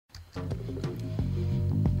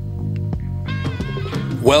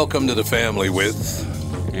Welcome to the family with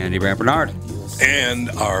Andy Brant Bernard.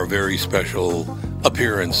 And our very special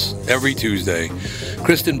appearance every Tuesday,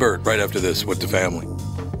 Kristen Burt, right after this with the family.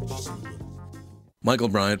 Michael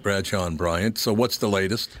Bryant, Bradshaw and Bryant. So what's the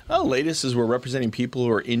latest? Well, the latest is we're representing people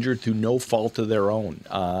who are injured through no fault of their own.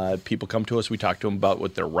 People come to us. We talk to them about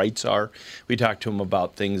what their rights are. We talk to them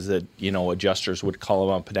about things that, adjusters would call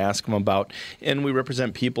them up and ask them about. And we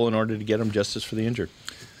represent people in order to get them justice for the injured.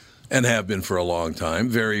 And have been for a long time.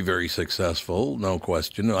 Very, very successful, no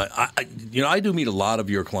question. I do meet a lot of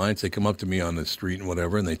your clients. They come up to me on the street and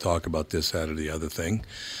whatever, and they talk about this, that, or the other thing.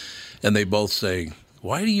 And they both say,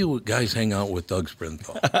 why do you guys hang out with Doug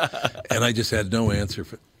Sprinthal? And I just had no answer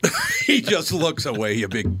for He just looks away, you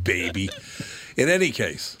big baby. In any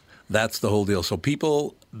case, that's the whole deal. So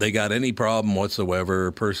people, they got any problem whatsoever,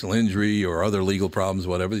 personal injury or other legal problems,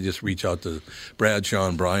 whatever, they just reach out to Bradshaw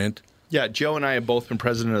and Bryant. Yeah, Joe and I have both been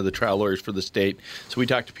president of the trial lawyers for the state, so we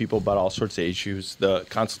talk to people about all sorts of issues. The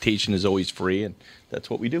consultation is always free, and that's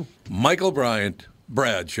what we do. Michael Bryant,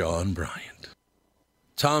 Bradshaw and Bryant.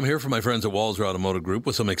 Tom here from my friends at Walser Automotive Group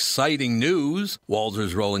with some exciting news.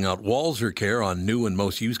 Walser's rolling out Walser Care on new and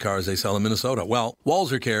most used cars they sell in Minnesota. Well,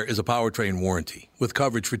 Walser Care is a powertrain warranty with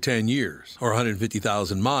coverage for 10 years or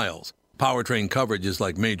 150,000 miles. Powertrain coverage is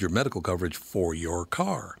like major medical coverage for your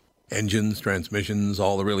car. Engines, transmissions,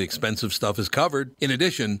 all the really expensive stuff is covered. In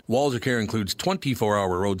addition, Walser Care includes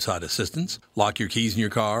 24-hour roadside assistance. Lock your keys in your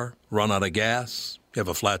car, run out of gas, you have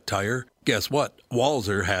a flat tire. Guess what?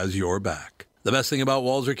 Walser has your back. The best thing about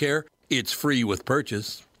Walser Care, it's free with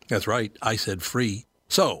purchase. That's right, I said free.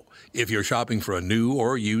 So, if you're shopping for a new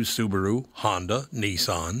or used Subaru, Honda,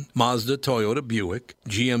 Nissan, Mazda, Toyota, Buick,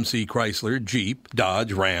 GMC, Chrysler, Jeep,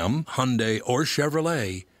 Dodge, Ram, Hyundai, or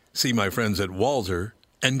Chevrolet, see my friends at Walser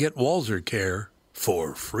and get Walser Care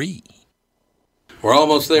for free. We're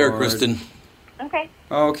almost there, Kristen.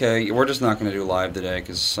 Okay, we're just not going to do live today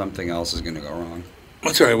because something else is going to go wrong.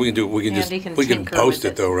 That's all right. We can do it. We can post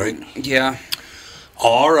it though, right? Yeah.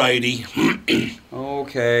 All righty.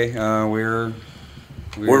 Okay. We're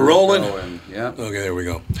rolling. Going. Yeah. Okay, there we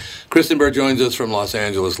go. Kristen Burt joins us from Los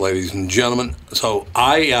Angeles, ladies and gentlemen. So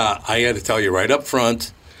I had to tell you right up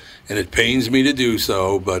front, and it pains me to do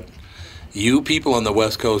so, but you people on the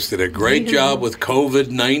West Coast did a great job with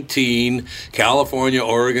COVID-19. California,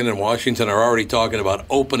 Oregon, and Washington are already talking about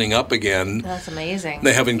opening up again. That's amazing.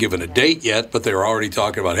 They haven't given a date yet, but they're already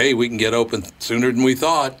talking about, hey, we can get open sooner than we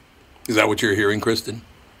thought. Is that what you're hearing, Kristen?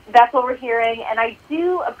 That's what we're hearing, and I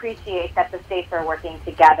do appreciate that the states are working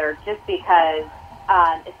together just because,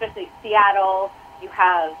 especially Seattle, you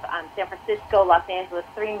have San Francisco, Los Angeles,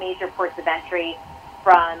 3 major ports of entry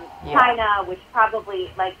from China, which probably,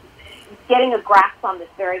 getting a grasp on this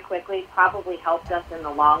very quickly probably helped us in the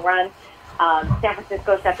long run. San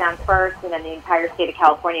Francisco shut down first, and then the entire state of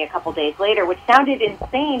California a couple days later, which sounded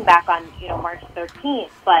insane back on March 13th.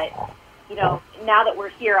 But now that we're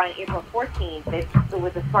here on April 14th, it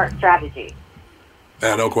was a smart strategy.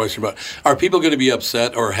 Yeah, no question about it. Are people going to be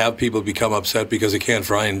upset, or have people become upset because they can't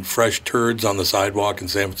find fresh turds on the sidewalk in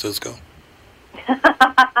San Francisco?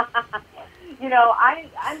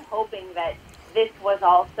 I'm hoping that this was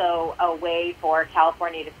also a way for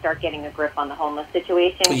California to start getting a grip on the homeless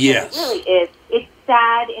situation. Yes. It really is. It's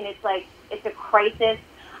sad, and it's a crisis.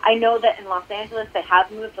 I know that in Los Angeles they have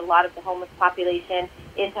moved a lot of the homeless population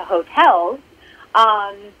into hotels,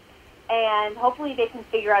 and hopefully they can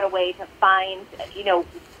figure out a way to find, to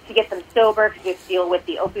get them sober, to just deal with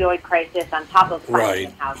the opioid crisis on top of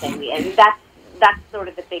finding housing. And that's sort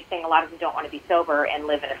of the big thing. A lot of them don't want to be sober and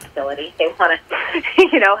live in a facility. They want to,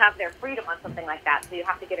 have their freedom on something like that. So you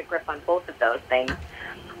have to get a grip on both of those things.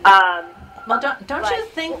 Well, don't you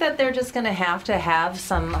think that they're just going to have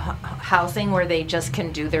some housing where they just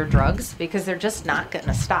can do their drugs? Because they're just not going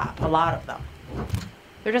to stop, a lot of them.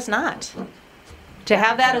 They're just not. To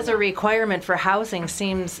have that as a requirement for housing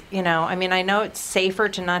seems, I know it's safer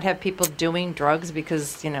to not have people doing drugs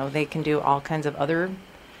because, they can do all kinds of other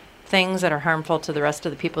things that are harmful to the rest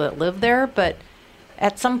of the people that live there, but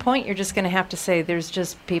at some point you're just going to have to say there's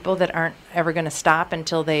just people that aren't ever going to stop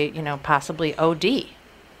until they, possibly OD.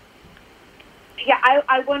 Yeah,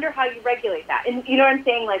 I wonder how you regulate that. And you know what I'm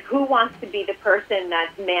saying? Who wants to be the person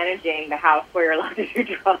that's managing the house where you're allowed to do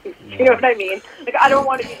drugs? You know what I mean? I don't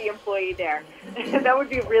want to be the employee there. That would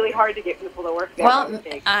be really hard to get people to work there.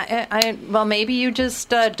 Well, maybe you just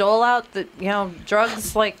dole out the,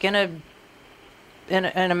 drugs in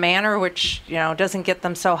a manner which doesn't get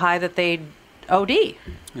them so high that they OD.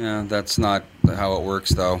 Yeah, that's not how it works,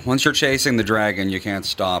 though. Once you're chasing the dragon, you can't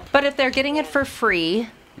stop. But if they're getting it for free...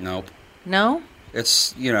 Nope. No?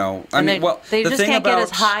 It's, you know, I And mean, well, they the just thing can't about, get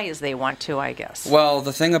as high as they want to, I guess. Well,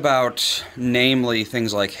 the thing about, namely,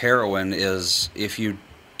 things like heroin is if you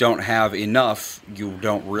don't have enough, you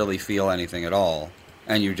don't really feel anything at all.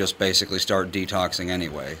 And you just basically start detoxing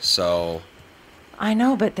anyway. So I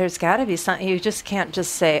know, but there's got to be something. You just can't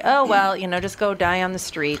just say, oh, well, you know, just go die on the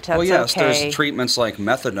street. That's well, yes, okay. there's treatments like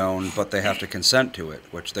methadone, but they have to consent to it,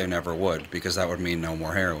 which they never would, because that would mean no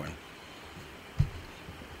more heroin.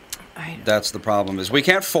 That's the problem, is we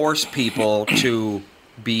can't force people to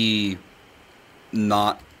be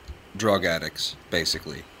not drug addicts,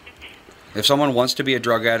 basically. If someone wants to be a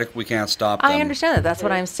drug addict, we can't stop them. I understand that. That's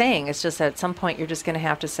what I'm saying. It's just that at some point you're just going to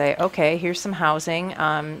have to say, okay, here's some housing.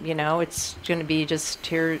 You know, it's going to be just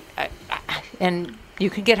here, and you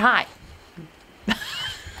can get high.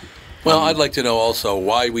 Well, I'd like to know also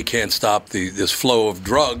why we can't stop this flow of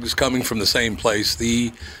drugs coming from the same place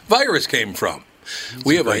the virus came from.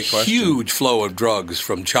 We have a huge flow of drugs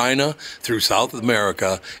from China through South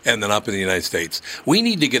America and then up in the United States. We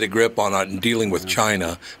need to get a grip on dealing with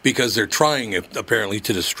China because they're trying, apparently,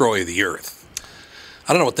 to destroy the earth.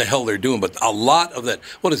 I don't know what the hell they're doing, but a lot of that,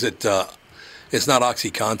 what is it? It's not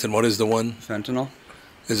OxyContin. What is the one? Fentanyl?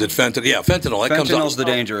 Is it fentanyl? Yeah, fentanyl. Fentanyl's the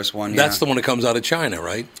dangerous one, That's the one that comes out of China,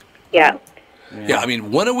 right? Yeah. Yeah, I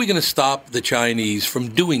mean, when are we going to stop the Chinese from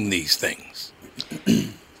doing these things?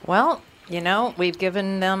 Well, you know, we've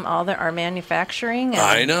given them all our manufacturing. And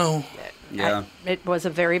I know. Yeah. It was a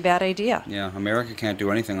very bad idea. Yeah, America can't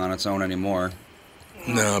do anything on its own anymore.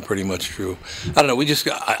 No, pretty much true. I don't know. We just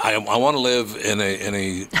I want to live in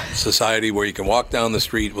a society where you can walk down the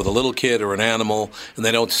street with a little kid or an animal, and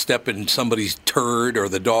they don't step in somebody's turd, or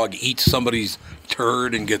the dog eats somebody's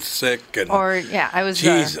turd and gets sick. And Or yeah, I was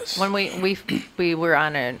Jesus. When we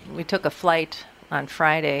were we took a flight on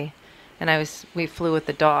Friday, and we flew with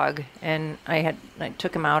the dog, and I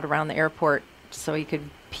took him out around the airport so he could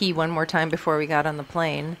pee one more time before we got on the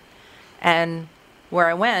plane, and where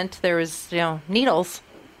I went, there was, needles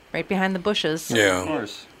right behind the bushes. Yeah. Of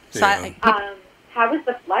course. So Yeah. How was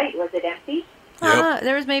the flight? Was it empty? Yep.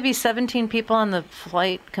 There was maybe 17 people on the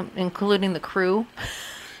flight, including the crew.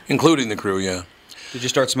 Including the crew, yeah. Did you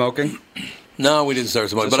start smoking? No, we didn't start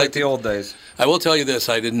smoking. Just But like the old days. I will tell you this.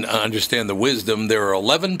 I didn't understand the wisdom. There were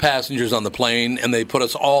 11 passengers on the plane, and they put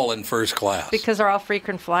us all in first class. Because they're all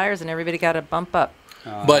frequent flyers, and everybody got a bump up.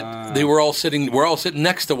 But we're all sitting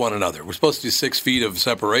next to one another. We're supposed to do 6 feet of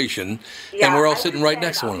separation, and we're all sitting right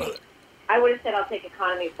next to one another. I would have said I'll take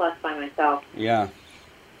economy plus by myself. Yeah.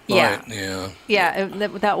 Yeah. Right, yeah. Yeah,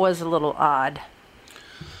 that was a little odd.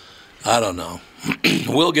 I don't know.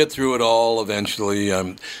 We'll get through it all eventually.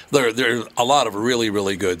 There are a lot of really,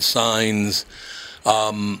 really good signs.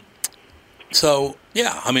 So,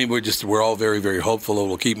 yeah, I mean, we're all very, very hopeful that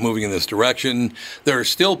we'll keep moving in this direction. There are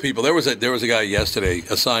still people. There was a guy yesterday,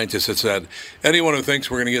 a scientist, that said, anyone who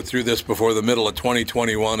thinks we're going to get through this before the middle of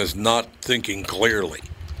 2021 is not thinking clearly.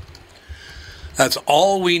 That's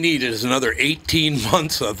all we need is another 18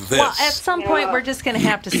 months of this. Well, at some point, we're just going to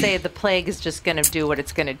have to say the plague is just going to do what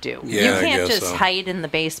it's going to do. Yeah, you I can't guess just so. hide in the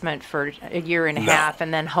basement for a year and a half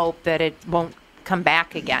and then hope that it won't come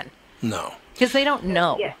back again. No. Because they don't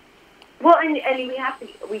know. Yeah. Well, and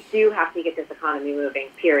we do have to get this economy moving,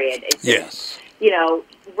 period. It's Yes.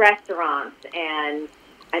 Restaurants and,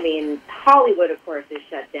 Hollywood, of course, is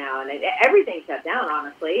shut down. And everything's shut down,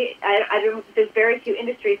 honestly. There's very few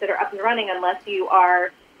industries that are up and running unless you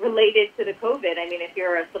are related to the COVID. If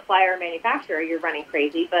you're a supplier or manufacturer, you're running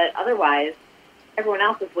crazy. But otherwise, everyone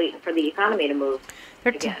else is waiting for the economy to move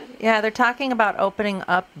again. They're talking about opening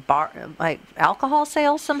up alcohol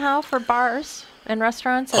sales somehow for bars and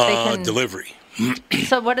restaurants. That they can, Delivery.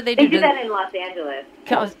 So what do they They do? do that in Los Angeles.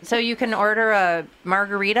 So you can order a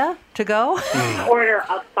margarita to go? Order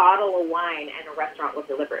a bottle of wine and a restaurant will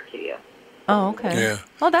deliver it to you. Oh, okay. Yeah.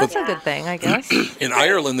 Well, that's a good thing, I guess. In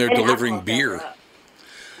Ireland, they're And delivering alcohol sales beer. are up.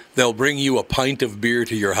 They'll bring you a pint of beer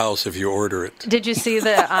to your house if you order it. Did you see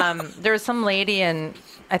there was some lady in,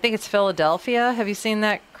 I think it's Philadelphia. Have you seen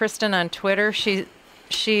that, Kristen, on Twitter? She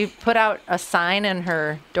put out a sign in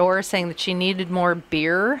her door saying that she needed more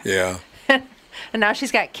beer. Yeah. And now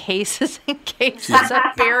she's got cases and cases of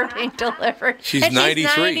beer being delivered. She's and 93.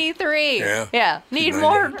 She's 93. Yeah. Need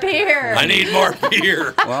more beer. I need more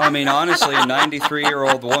beer. Well, honestly, a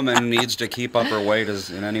 93-year-old woman needs to keep up her weight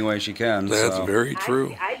in any way she can. That's so. very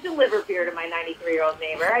true. I deliver beer to my 93-year-old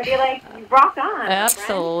neighbor. I'd be like, rock on. my friend.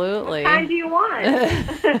 Absolutely. What kind do you want?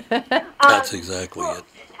 That's exactly it.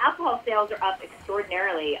 Alcohol sales are up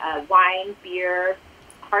extraordinarily. Wine, beer,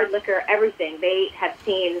 hard liquor, everything. They have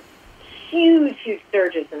seen huge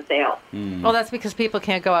surges in sales. Well, that's because people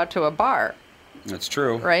can't go out to a bar. That's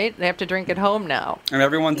true. right? They have to drink at home now. And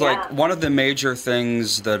everyone's Yeah. like, one of the major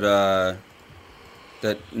things that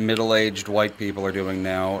middle-aged white people are doing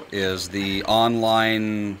now is the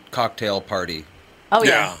online cocktail party. Oh,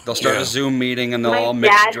 yeah. They'll start Yeah. a Zoom meeting and they'll My all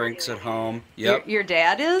mix dad drinks did at it. home. Yep. Your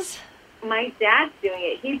dad is? My dad's doing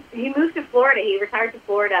it. He moved to Florida. He retired to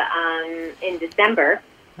Florida in December,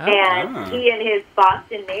 Oh. and he and his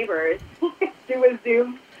Boston neighbors do a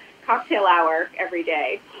Zoom cocktail hour every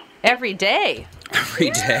day. Every day.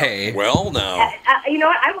 Every day. Well, now. You know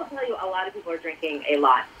what? I will tell you, a lot of people are drinking a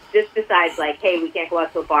lot. Just besides, like, hey, we can't go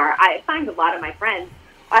out to a bar. I find a lot of my friends.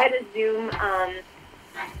 I had a Zoom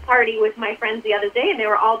party with my friends the other day, and they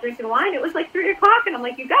were all drinking wine. It was like 3 o'clock, and I'm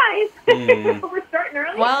like, you guys, we're starting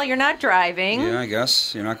early. Well, you're not driving. Yeah, I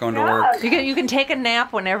guess. You're not going to Yeah. work. You can take a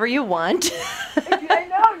nap whenever you want. I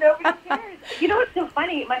know, nobody cares. You know what's so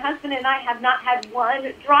funny? My husband and I have not had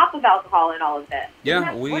one drop of alcohol in all of this.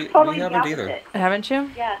 Yeah, We're we totally the haven't either. opposite. Haven't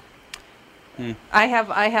you? Yeah. I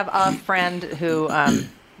have a friend who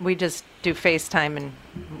we just do FaceTime,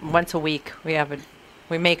 and once a week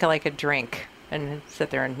we make like a drink and sit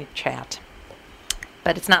there and chat.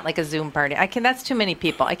 But it's not like a Zoom party. That's too many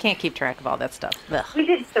people. I can't keep track of all that stuff. Ugh. We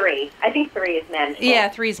did 3. I think 3 is manageable. Yeah,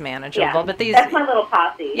 3's manageable. Yeah. But these, That's my little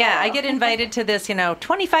posse. yeah, I get invited to this.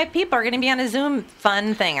 25 people are going to be on a Zoom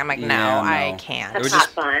fun thing. I'm like, no, Yeah, I no. can't. It would not just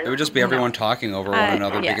fun. it would just be everyone talking over one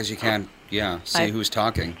another yeah. because you can't see who's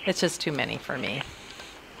talking. It's just too many for me.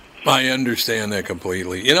 I understand that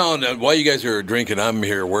completely. And while you guys are drinking, I'm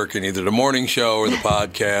here working either the morning show or the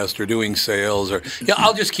podcast or doing sales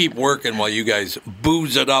I'll just keep working while you guys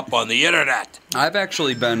booze it up on the internet. I've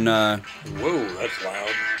actually been Whoa, that's loud.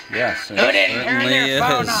 yes, it Who didn't turn certainly their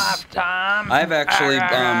phone is. off, Tom? I've actually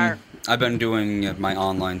Arr. I've been doing my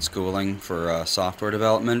online schooling for software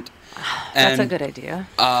development. That's a And, good idea.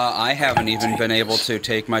 I haven't even been able to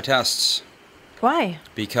take my tests Why?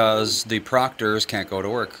 because the proctors can't go to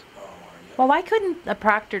work. Well, why couldn't a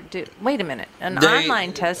proctor do... Wait a minute. An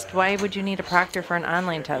online test, why would you need a proctor for an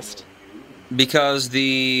online test? Because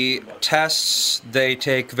the tests they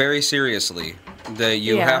take very seriously.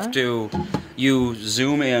 You Yeah. have to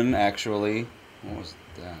zoom in actually. What was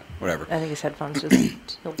that? Whatever. I think his headphones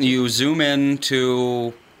just... You zoom in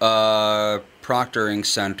to a proctoring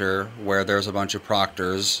center where there's a bunch of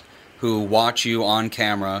proctors who watch you on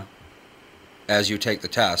camera as you take the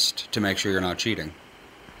test to make sure you're not cheating.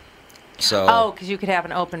 So Oh, because you could have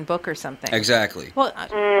an open book or something. exactly. Well,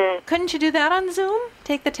 couldn't you do that on Zoom?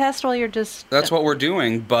 Take the test while you're just... That's what we're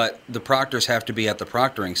doing, but the proctors have to be at the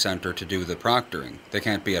proctoring center to do the proctoring. They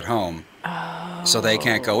can't be at home. Oh. So they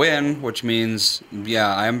can't go in, which means,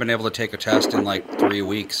 I haven't been able to take a test in like 3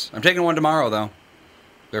 weeks. I'm taking one tomorrow, though.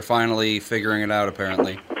 They're finally figuring it out,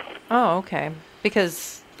 apparently. Oh, okay.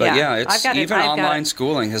 Because... But I've got even I've online got,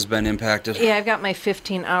 schooling has been impacted. Yeah, I've got my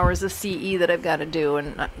 15 hours of CE that I've got to do,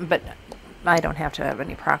 but I don't have to have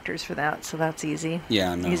any proctors for that, so that's easy.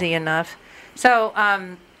 Yeah, no. Easy enough. So,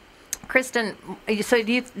 Kristen,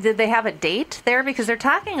 did they have a date there? Because they're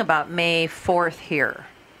talking about May 4th here.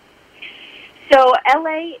 So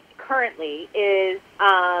LA currently is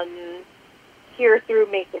here through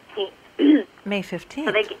May 15th. May 15th.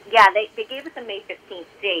 So they gave us a May 15th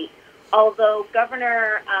date, although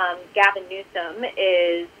Governor Gavin Newsom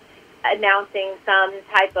is announcing some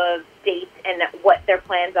type of date and what their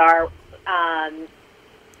plans are,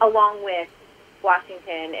 along with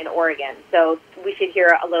Washington and Oregon. So we should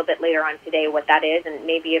hear a little bit later on today what that is, and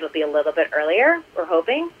maybe it'll be a little bit earlier, we're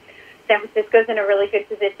hoping. San Francisco's in a really good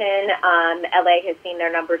position. LA has seen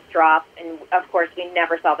their numbers drop, and of course we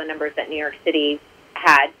never saw the numbers that New York City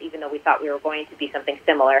had, even though we thought we were going to be something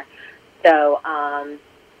similar. So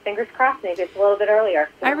fingers crossed, maybe it's a little bit earlier.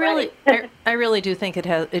 So I really do think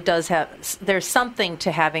there's something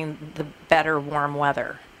to having the better warm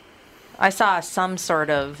weather. I saw some sort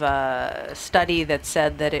of study that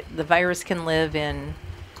said that the virus can live in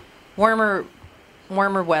warmer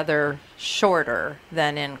weather shorter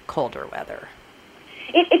than in colder weather.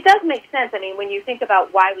 It does make sense. I mean, when you think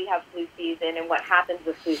about why we have flu season and what happens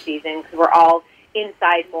with flu season, because we're all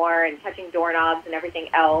inside more and touching doorknobs and everything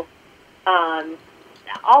else,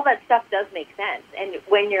 all that stuff does make sense. And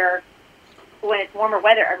when it's warmer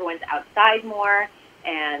weather, everyone's outside more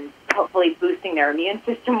and hopefully boosting their immune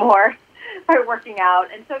system more by working out.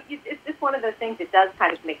 And so it's just one of those things that does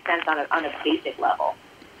kind of make sense on a basic level.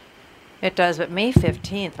 It does, but May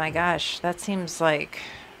 15th, my gosh, that seems like...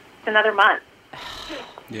 It's another month.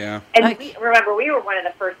 Yeah. And remember, we were one of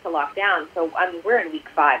the first to lock down, so we're in week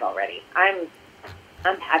 5 already. I've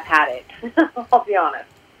had it. I'll be honest.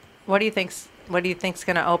 What do you think's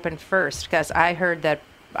going to open first? Because I heard that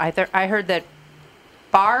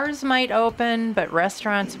bars might open, but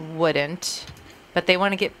restaurants wouldn't. But they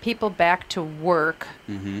want to get people back to work.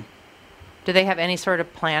 Mm-hmm. Do they have any sort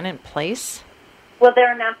of plan in place? Well,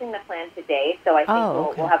 they're announcing the plan today, so I think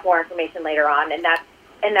okay. we'll have more information later on, and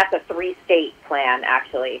that's a 3-state plan,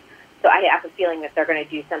 actually. So I have a feeling that they're going to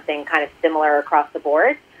do something kind of similar across the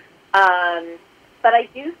board. But I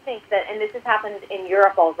do think that, and this has happened in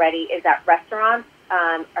Europe already, is that restaurants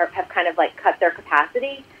have kind of like cut their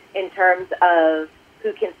capacity in terms of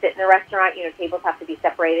who can sit in the restaurant. You know, tables have to be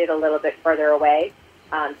separated a little bit further away,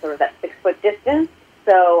 sort of that 6-foot distance.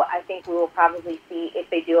 So I think we will probably see, if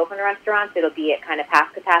they do open restaurants, it'll be at kind of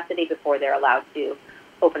half capacity before they're allowed to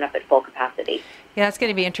open up at full capacity. Yeah, it's going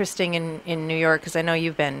to be interesting in New York, because I know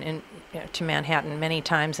you've been to Manhattan many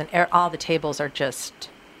times, and all the tables are just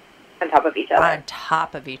on top of each other. On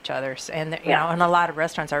top of each other, and you know, and a lot of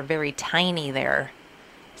restaurants are very tiny there.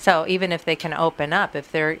 So even if they can open up,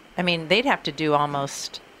 they'd have to do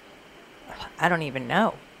almost, I don't even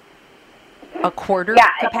know, a quarter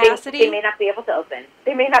capacity. They may not be able to open.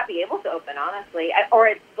 They may not be able to open, honestly,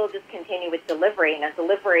 or they'll just continue with delivery. And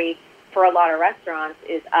delivery for a lot of restaurants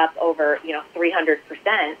is up over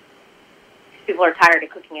 300%. People are tired of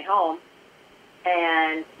cooking at home,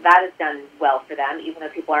 and that has done well for them, even though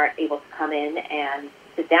people aren't able to come in and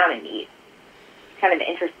sit down and eat. It's kind of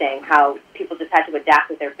interesting how people just had to adapt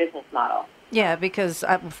with their business model. Yeah, because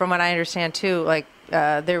from what I understand too, like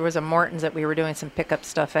there was a Morton's that we were doing some pickup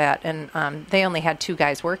stuff at, and they only had 2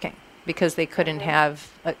 guys working because they couldn't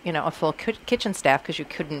have a full kitchen staff, because you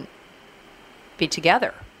couldn't be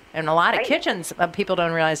together. And a lot of kitchens, people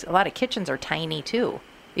don't realize, a lot of kitchens are tiny too,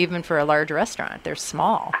 even for a large restaurant. They're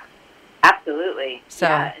small. Absolutely. So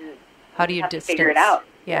and how do you have distance? To figure it out.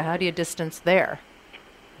 Yeah, how do you distance there?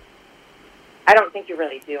 I don't think you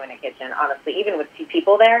really do in a kitchen, honestly. Even with 2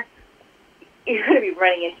 people there, you're going to be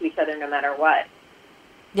running into each other no matter what.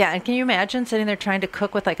 Yeah, and can you imagine sitting there trying to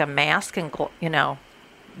cook with like a mask and nitrile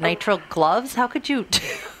gloves? How could you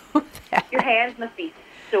do that? Your hands must be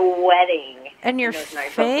sweating. And your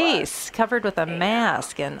face covered with a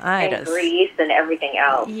mask and grease and everything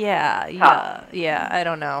else. Yeah. I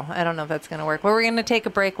don't know if that's going to work. Well, we're going to take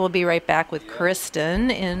a break. We'll be right back with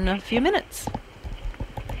Kristen in a few minutes.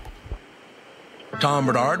 Tom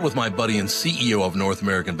Bernard with my buddy and CEO of North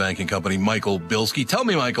American Banking Company, Michael Bilski. Tell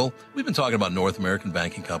me, Michael, we've been talking about North American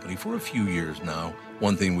Banking Company for a few years now.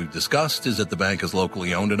 One thing we've discussed is that the bank is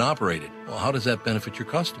locally owned and operated. Well, how does that benefit your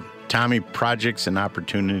customer? Tommy, projects and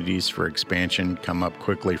opportunities for expansion come up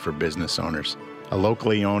quickly for business owners. A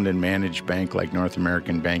locally owned and managed bank like North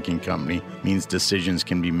American Banking Company means decisions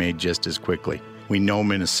can be made just as quickly. We know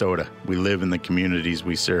Minnesota. We live in the communities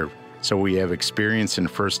we serve. So we have experience and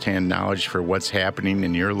firsthand knowledge for what's happening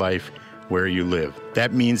in your life where you live.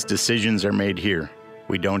 That means decisions are made here.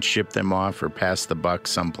 We don't ship them off or pass the buck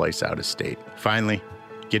someplace out of state. Finally,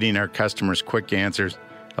 getting our customers quick answers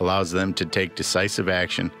allows them to take decisive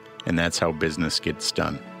action, and that's how business gets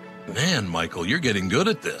done. Man, Michael, you're getting good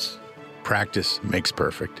at this. Practice makes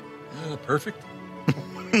perfect. Perfect?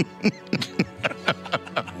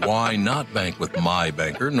 Why not bank with my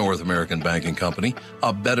banker, North American Banking Company?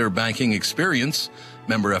 A better banking experience.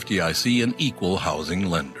 Member FDIC, an equal housing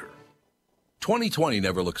lender. 2020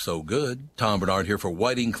 never looked so good. Tom Bernard here for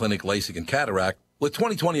Whiting Clinic LASIK and Cataract. With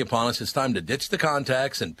 2020 upon us, it's time to ditch the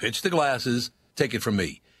contacts and pitch the glasses. Take it from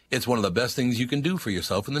me. It's one of the best things you can do for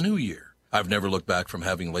yourself in the new year. I've never looked back from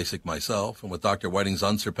having LASIK myself, and with Dr. Whiting's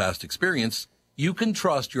unsurpassed experience, you can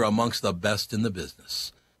trust you're amongst the best in the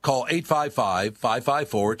business. Call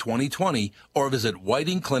 855-554-2020 or visit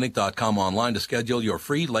whitingclinic.com online to schedule your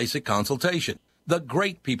free LASIK consultation. The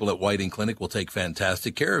great people at Whiting Clinic will take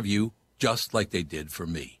fantastic care of you, just like they did for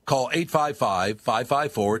me. Call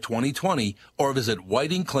 855-554-2020 or visit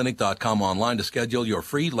whitingclinic.com online to schedule your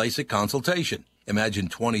free LASIK consultation. Imagine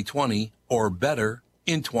 2020 or better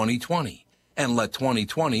in 2020. And let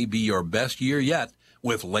 2020 be your best year yet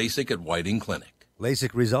with LASIK at Whiting Clinic.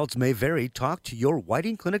 LASIK results may vary. Talk to your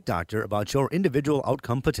Whiting Clinic doctor about your individual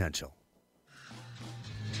outcome potential.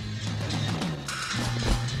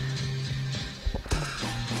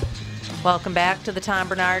 Welcome back to the Tom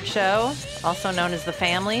Bernard Show, also known as The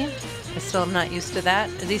Family. I still am not used to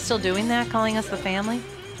that. Is he still doing that, calling us The Family?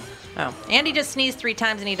 Oh, Andy just sneezed 3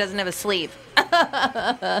 times and he doesn't have a sleeve.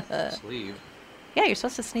 Sleeve? Yeah, you're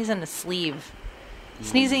supposed to sneeze in a sleeve.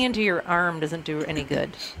 Sneezing into your arm doesn't do any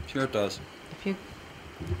good. Sure it does.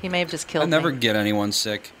 He may have just killed me. I never get anyone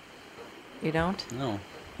sick. You don't? No.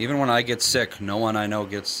 Even when I get sick, no one I know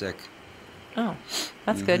gets sick. Oh,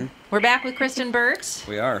 that's good. We're back with Kristen Burks.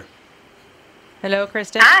 We are. Hello,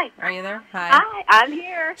 Kristen. Hi. Are you there? Hi. Hi, I'm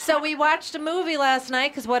here. So we watched a movie last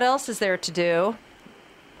night, because what else is there to do?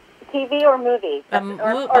 TV or movie?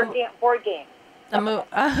 Board game?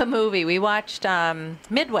 A movie. We watched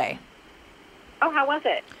Midway. Oh, how was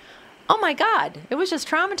it? Oh my God! It was just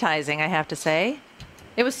traumatizing, I have to say.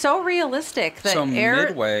 It was so realistic. So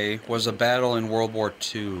Midway was a battle in World War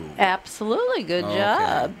II. Absolutely, good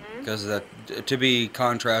job. Because that to be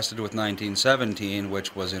contrasted with 1917,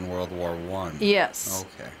 which was in World War I. Yes.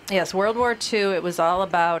 Okay. Yes, World War II. It was all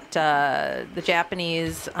about the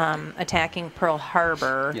Japanese attacking Pearl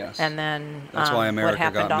Harbor. Yes. And then that's why America what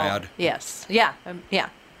happened got mad. Yes. Yeah. Yeah.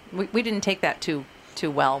 We didn't take that too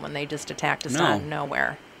well when they just attacked us out of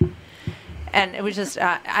nowhere. And it was just,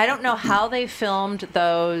 I don't know how they filmed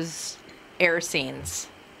those air scenes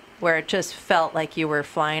where it just felt like you were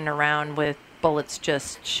flying around with bullets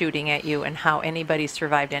just shooting at you and how anybody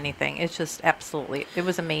survived anything. It's just absolutely, it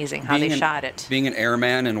was amazing how they shot it. Being an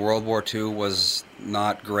airman in World War II was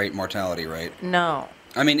not great mortality rate. No.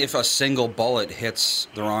 I mean, if a single bullet hits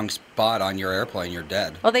the wrong spot on your airplane, you're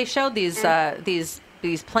dead. Well, they showed these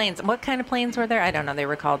planes. What kind of planes were there? I don't know. They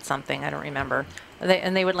were called something. I don't remember.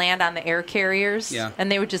 They would land on the air carriers,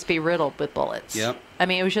 and they would just be riddled with bullets. Yep. I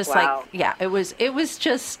mean, it was just it was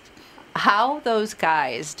just how those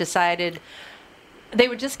guys decided they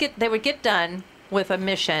would get done with a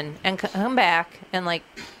mission and come back and like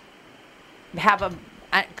have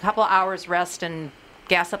a couple hours rest and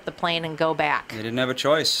gas up the plane and go back. They didn't have a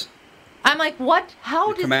choice. I'm like, what?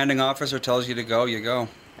 How the commanding officer tells you to go, you go.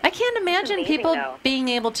 I can't imagine people being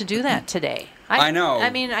able to do that today. I know. I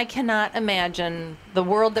mean, I cannot imagine the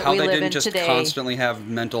world that we live in today. How they didn't just constantly have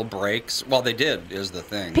mental breaks. Well, they did, is the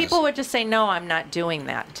thing. People would just say, no, I'm not doing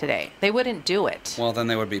that today. They wouldn't do it. Well, then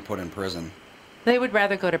they would be put in prison. They would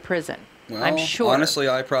rather go to prison, well, I'm sure. Honestly,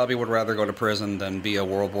 I probably would rather go to prison than be a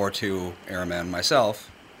World War II airman myself.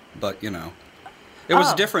 But, you know. It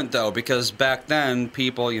was different, though, because back then,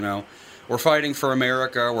 people, you know, we're fighting for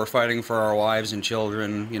America, we're fighting for our wives and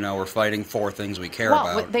children, you know, we're fighting for things we care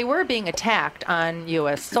about. Well, they were being attacked on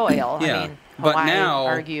U.S. soil. Yeah. I mean, but Hawaii, now,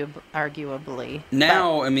 arguably.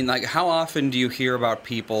 Now, I mean, like, how often do you hear about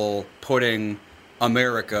people putting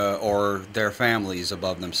America or their families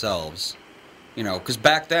above themselves? You know, because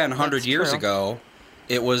back then, 100 years ago,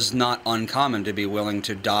 it was not uncommon to be willing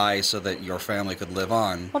to die so that your family could live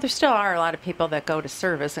on. Well, there still are a lot of people that go to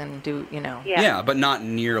service and do, you know. Yeah, but not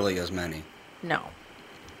nearly as many. No.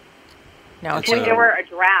 If there were a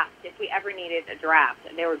draft, if we ever needed a draft,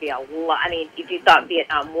 there would be a lot. I mean, if you thought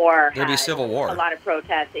Vietnam War there'd be civil war. A lot of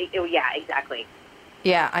protests. Yeah, exactly.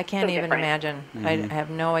 Yeah, I can't even imagine. Mm-hmm. I have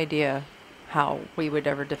no idea how we would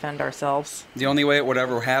ever defend ourselves. The only way it would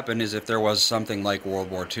ever happen is if there was something like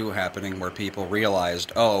World War II happening where people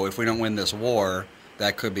realized, oh, if we don't win this war,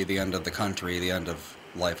 that could be the end of the country, the end of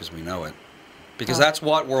life as we know it. Because that's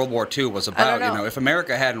what World War II was about. You know, if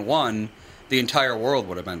America hadn't won, the entire world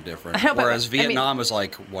would have been different. Whereas Vietnam was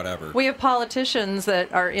like, whatever. We have politicians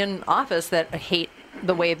that are in office that hate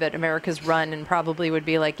the way that America's run and probably would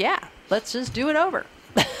be like, yeah, let's just do it over.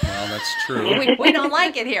 Well, that's true. we don't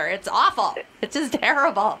like it here. It's awful. It's just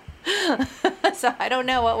terrible. So I don't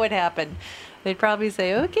know what would happen. They'd probably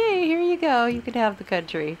say, okay, here you go. You can have the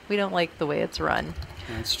country. We don't like the way it's run.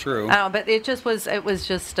 That's true. But it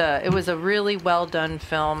was a really well done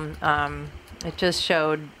film. It just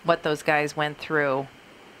showed what those guys went through.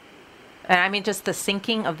 And I mean, just the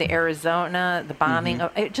sinking of the Arizona, the bombing,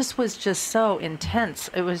 it just was just so intense.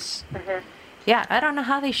 It was... Yeah, I don't know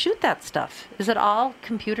how they shoot that stuff. Is it all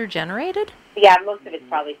computer generated? Yeah, most of it's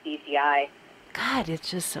probably CGI. God,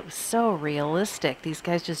 it's just so realistic. These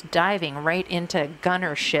guys just diving right into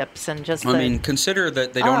gunner ships and just... I mean, consider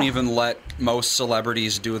that they don't even let most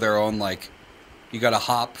celebrities do their own, like, you got to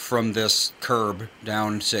hop from this curb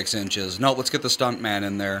down 6 inches. No, let's get the stuntman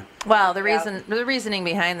in there. Well, the reasoning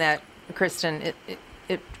behind that, Kristen,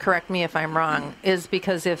 correct me if I'm wrong, is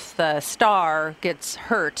because if the star gets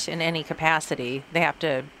hurt in any capacity, they have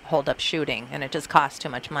to hold up shooting, and it just costs too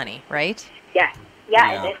much money, right? Yeah,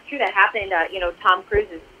 and it's true that happened. Tom Cruise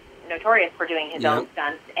is notorious for doing his own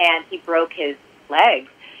stunts, and he broke his leg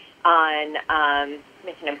on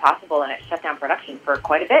Mission Impossible, and it shut down production for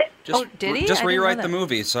quite a bit. Did he? Just rewrite the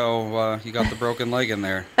movie, so you got the broken leg in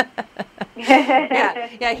there.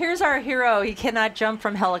 Yeah. Here's our hero. He cannot jump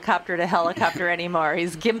from helicopter to helicopter anymore.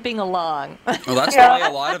 He's gimping along. Well, that's the way a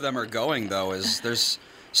lot of them are going, though. Is there's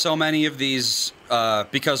so many of these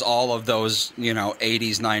because all of those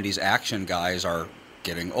 80s, 90s action guys are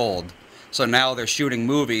getting old. So now they're shooting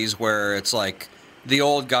movies where it's like the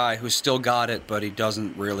old guy who's still got it, but he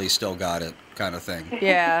doesn't really still got it, kind of thing.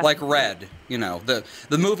 Yeah. Like Red,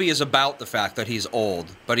 the movie is about the fact that he's old,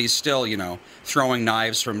 but he's still, throwing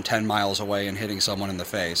knives from 10 miles away and hitting someone in the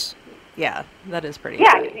face. Yeah, that is pretty.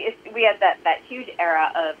 Yeah, funny. we had that huge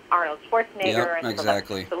era of Arnold Schwarzenegger and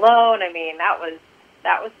exactly. Stallone. I mean, that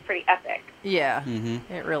was pretty epic. Yeah,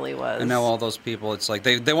 Mm-hmm. it really was. And now all those people, it's like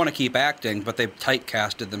they want to keep acting, but they've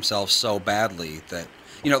typecasted themselves so badly that,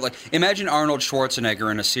 like, imagine Arnold Schwarzenegger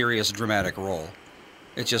in a serious dramatic role.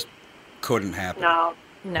 It just couldn't happen.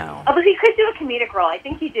 No. Although he could do a comedic role. I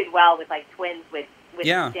think he did well with, like, Twins with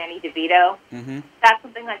Danny DeVito. Mm-hmm. That's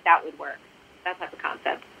something like that would work. That type of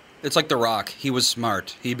concept. It's like The Rock. He was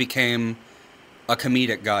smart. He became a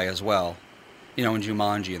comedic guy as well. In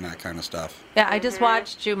Jumanji and that kind of stuff. Yeah, I just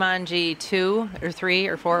watched Jumanji 2 or 3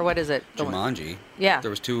 or 4. What is it? Jumanji? Yeah. There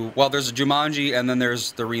was 2. Well, there's a Jumanji, and then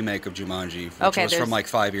there's the remake of Jumanji, which was from like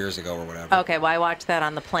 5 years ago or whatever. Okay, well, I watched that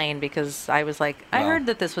on the plane because I was like, I heard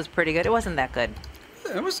that this was pretty good. It wasn't that good.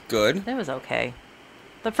 It was good. It was okay.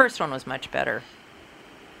 The first one was much better,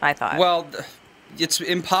 I thought. Well, it's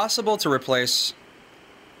impossible to replace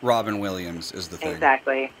Robin Williams, is the thing.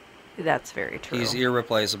 Exactly. That's very true. He's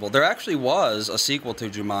irreplaceable. There actually was a sequel to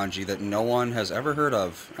Jumanji that no one has ever heard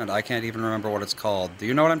of, and I can't even remember what it's called. Do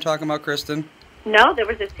you know what I'm talking about, Kristen? No, there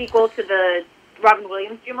was a sequel to the Robin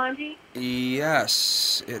Williams Jumanji?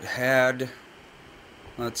 Yes. It had...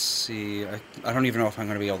 Let's see. I don't even know if I'm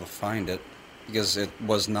going to be able to find it, because it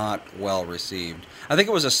was not well received. I think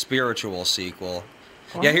it was a spiritual sequel.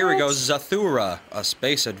 What? Yeah, here we go. Zathura, a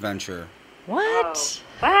space adventure. What?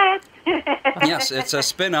 Oh, what? Yes, it's a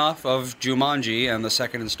spin-off of Jumanji and the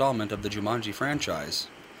second installment of the Jumanji franchise.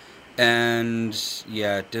 And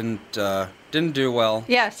yeah, it didn't do well.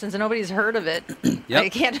 Yeah, since nobody's heard of it, yep. I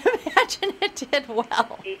can't imagine it did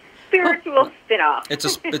well. A spiritual spin-off.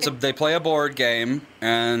 They play a board game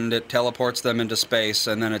and it teleports them into space,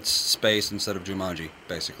 and then it's space instead of Jumanji,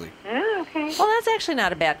 basically. Oh, okay. Well, that's actually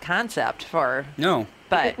not a bad concept for... No.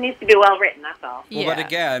 But it needs to be well written, that's all. Well, but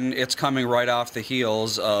again, it's coming right off the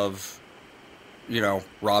heels of,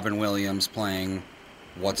 Robin Williams playing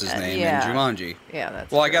what's his name in Jumanji. Yeah,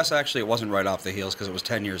 that's well, true. I guess actually it wasn't right off the heels because it was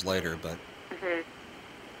 10 years later, but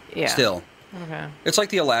still. Okay. It's like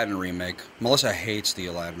the Aladdin remake. Melissa hates the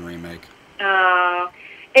Aladdin remake.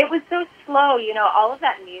 It was so slow, all of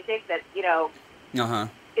that music that,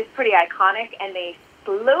 is pretty iconic, and they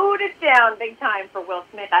slowed it down big time for Will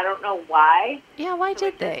Smith. I don't know why. Yeah, why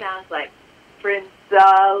did they? It sounds like Prince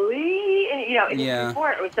Ali. And,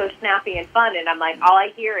 before it was so snappy and fun, and I'm like, all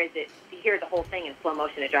I hear is to hear the whole thing in slow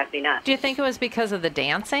motion. It drives me nuts. Do you think it was because of the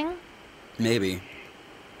dancing? Maybe.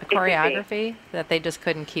 The choreography? That they just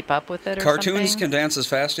couldn't keep up with it or Cartoons something? can dance as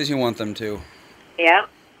fast as you want them to. Yeah.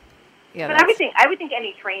 Yeah, but I would think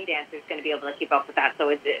any trained dancer is going to be able to keep up with that.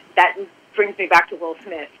 So that brings me back to Will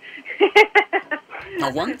Smith.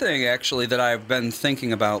 Now, one thing, actually, that I've been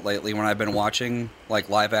thinking about lately when I've been watching, like,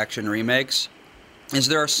 live-action remakes, is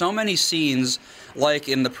there are so many scenes, like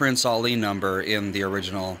in the Prince Ali number in the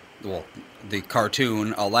original, the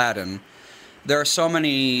cartoon, Aladdin, there are so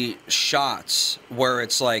many shots where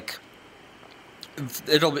it's like,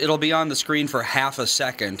 it'll be on the screen for half a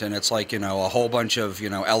second, and it's like, a whole bunch of,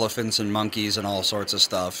 elephants and monkeys and all sorts of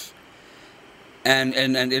stuff. And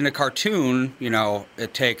in a cartoon,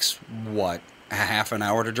 it takes, a half an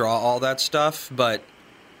hour to draw all that stuff, but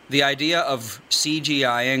the idea of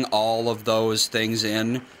CGIing all of those things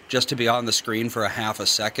in just to be on the screen for a half a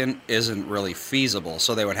second isn't really feasible,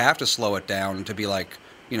 so they would have to slow it down to be like,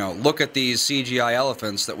 look at these CGI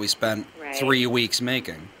elephants that we spent 3 weeks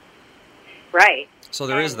making. Right. So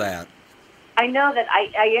there is that. I know that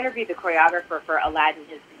I interviewed the choreographer for Aladdin.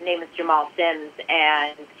 His name is Jamal Sims,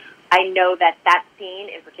 and I know that scene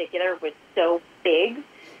in particular was so big,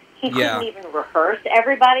 he couldn't even rehearse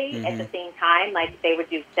everybody at the same time. Like, they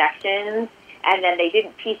would do sections, and then they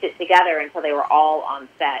didn't piece it together until they were all on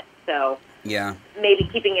set. So maybe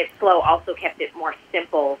keeping it slow also kept it more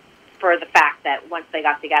simple for the fact that once they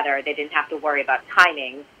got together, they didn't have to worry about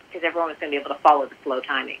timing, because everyone was going to be able to follow the slow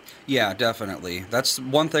timing. Yeah, definitely. That's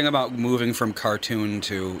one thing about moving from cartoon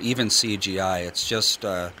to even CGI. It's just,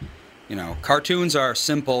 cartoons are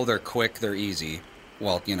simple, they're quick, they're easy.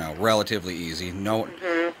 Well, relatively easy.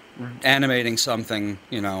 Animating something,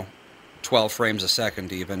 12 frames a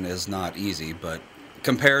second even is not easy, but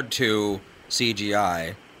compared to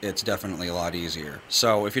CGI, it's definitely a lot easier.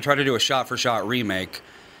 So if you try to do a shot-for-shot remake,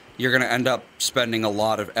 you're going to end up spending a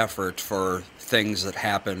lot of effort for things that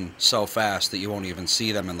happen so fast that you won't even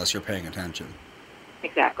see them unless you're paying attention.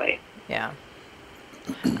 Exactly. Yeah.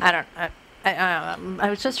 I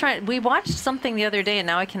was just trying... We watched something the other day, and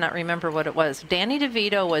now I cannot remember what it was. Danny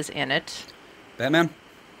DeVito was in it. Batman?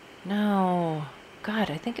 No.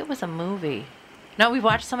 God, I think it was a movie. No, we've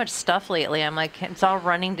watched so much stuff lately. I'm like, it's all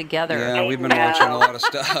running together. Yeah, we've been watching a lot of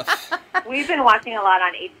stuff. We've been watching a lot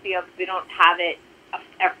on HBO because we don't have it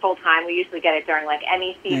full time. We usually get it during like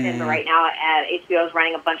Emmy season, but right now HBO is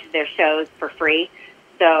running a bunch of their shows for free.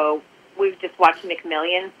 So we've just watched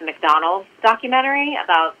McMillions, the McDonald's documentary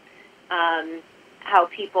about how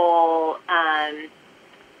people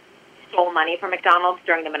stole money from McDonald's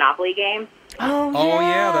during the Monopoly game. Oh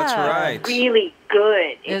yeah, that's right. Really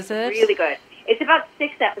good. Is it? Really good. It's about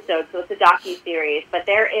 6 episodes, so it's a docu-series. But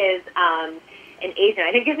there is an agent.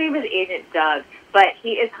 I think his name is Agent Doug. But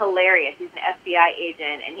he is hilarious. He's an FBI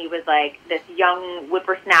agent, and he was like this young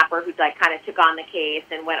whippersnapper who like kind of took on the case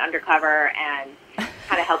and went undercover and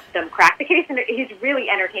kind of helped them crack the case. And he's really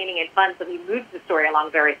entertaining and fun, so he moves the story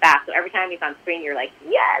along very fast. So every time he's on screen, you're like,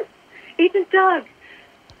 yes, Agent Doug.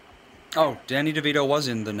 Oh, Danny DeVito was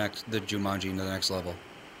in the Jumanji in the next level.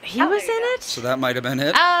 He was in it? So that might have been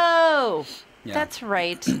it. Oh, Yeah. that's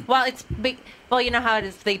right. Well, it's big. Well, you know how it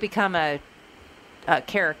is. They become a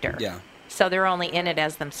character. Yeah. So they're only in it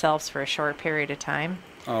as themselves for a short period of time.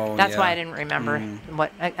 Oh, That's yeah. why I didn't remember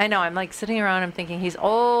what I know. I'm like sitting around. I'm thinking he's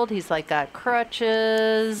old. He's like got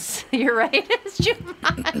crutches. You're right. It's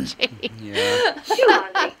Jumanji. Yeah.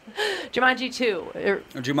 Jumanji. Jumanji 2.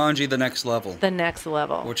 Jumanji: The Next Level. The next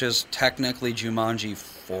level. Which is technically Jumanji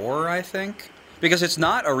 4, I think, because it's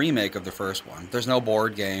not a remake of the first one. There's no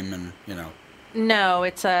board game, and No,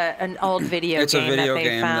 it's an old video it's game a video that they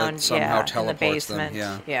game found that somehow in the teleports basement.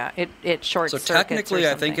 them. Yeah, it short So circuits. technically, or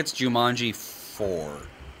I think something. it's Jumanji 4.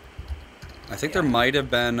 I think there might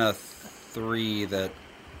have been a 3 that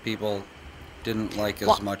people didn't like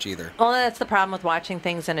as much either. Well, that's the problem with watching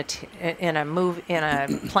things in a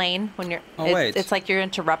plane when you're. It's like you're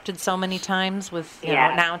interrupted so many times with you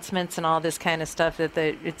know, announcements and all this kind of stuff that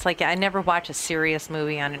it's like I never watch a serious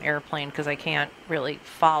movie on an airplane because I can't really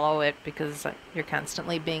follow it because you're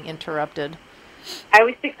constantly being interrupted. I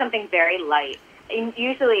always pick something very light. And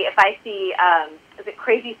usually, if I see is it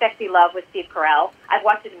Crazy Sexy Love with Steve Carell, I've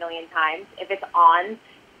watched it a million times. If it's on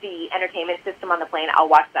the entertainment system on the plane, I'll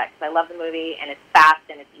watch that because I love the movie and it's fast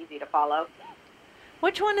and it's easy to follow.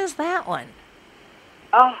 Which one is that one?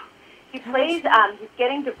 Oh, he plays. He's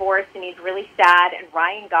getting divorced and he's really sad. And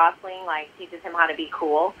Ryan Gosling like teaches him how to be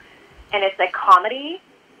cool, and it's a comedy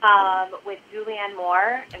with Julianne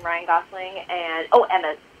Moore and Ryan Gosling and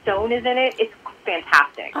Emma Stone is in it. It's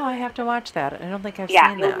fantastic. Oh, I have to watch that. I don't think I've seen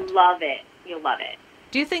that. Yeah, you'll love it. You'll love it.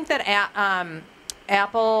 Do you think that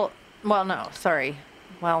Apple? Well, no, sorry.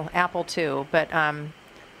 Well, Apple too, but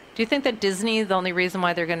do you think that Disney, the only reason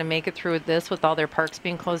why they're going to make it through this with all their parks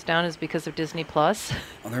being closed down is because of Disney Plus?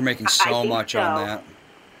 Well, they're making so much on that.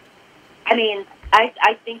 I mean,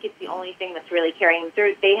 I think it's the only thing that's really carrying them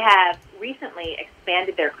through. They have recently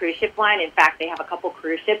expanded their cruise ship line. In fact, they have a couple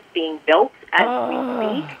cruise ships being built as we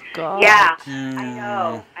speak. God. Yeah,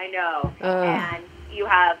 I know. And you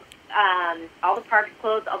have all the parks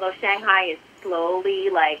closed, although Shanghai is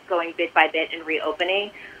slowly like going bit by bit and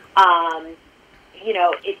reopening. You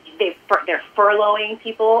know, they're furloughing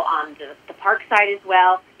people on the park side as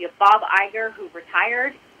well. You have Bob Iger, who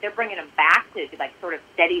retired. They're bringing him back to like sort of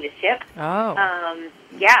steady the ship. Oh.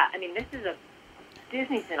 Yeah, I mean,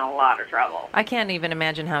 Disney's in a lot of trouble. I can't even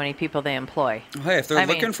imagine how many people they employ. Hey, if they're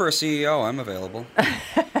looking for a CEO, I'm available.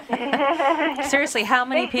 Seriously, how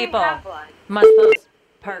many They people have one. must those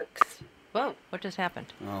parks? Whoa, what just happened?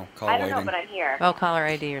 Oh, call I don't waiting. know, but I'm here. Oh, caller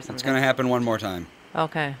ID or something. It's going to happen one more time.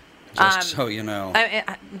 Okay. Just so you know.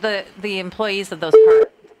 The employees of those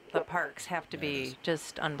parks have to be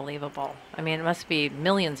just unbelievable. I mean, it must be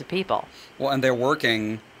millions of people. Well, and they're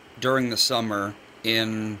working during the summer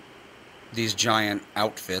in these giant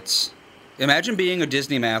outfits. Imagine being a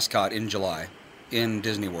Disney mascot in July in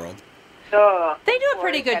Disney World. Oh, They do a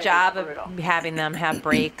pretty good job of having them have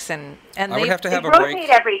breaks, and I they would have to they have a rotate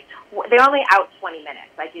break. they're only out 20 minutes.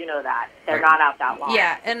 I do know that. They're not out that long.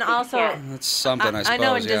 Yeah, and also That's something, I suppose. I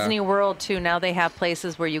know in yeah. Disney World too. Now they have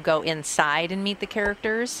places where you go inside and meet the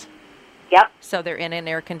characters. Yep. So they're in an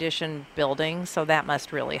air-conditioned building, so that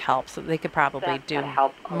must really help. So they could probably That's do gotta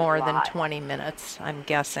help a more than lot. 20 minutes, I'm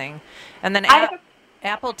guessing. And then I have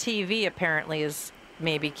Apple TV apparently is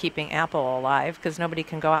maybe keeping Apple alive because nobody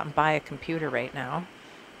can go out and buy a computer right now.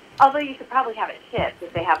 Although you could probably have it shipped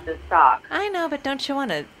if they have the stock. I know, but don't you want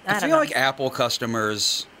to? I don't feel know. like Apple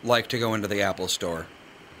customers like to go into the Apple store.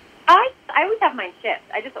 I always have mine shipped.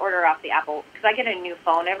 I just order off the Apple because I get a new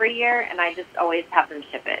phone every year, and I just always have them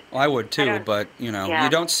ship it. Well, I would too, don't- but you know, Yeah. you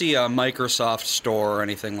don't see a Microsoft store or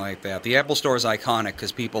anything like that. The Apple store is iconic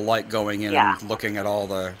because people like going in Yeah. and looking at all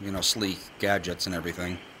the sleek gadgets and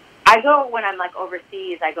everything. I go when I'm like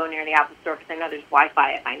overseas. I go near the Apple store because I know there's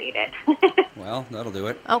Wi-Fi if I need it. Well, that'll do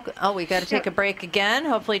it. Oh, we got to take a break again.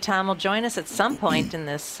 Hopefully, Tom will join us at some point in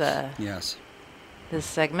this Yes. this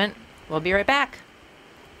segment. We'll be right back.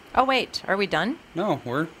 Oh, wait. Are we done? No,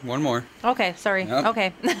 we're one more. Okay, sorry. Yep.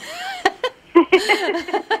 Okay.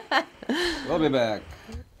 We'll be back.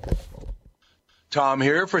 Tom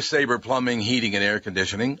here for Sabre Plumbing, Heating, and Air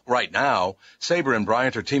Conditioning. Right now, Sabre and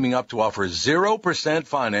Bryant are teaming up to offer 0%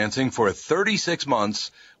 financing for 36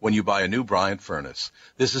 months when you buy a new Bryant furnace.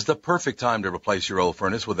 This is the perfect time to replace your old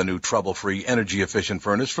furnace with a new trouble-free, energy-efficient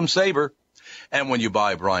furnace from Sabre. And when you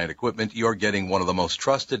buy Bryant equipment, you're getting one of the most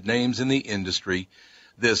trusted names in the industry.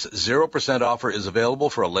 This 0% offer is available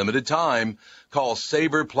for a limited time. Call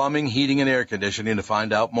Sabre Plumbing, Heating, and Air Conditioning to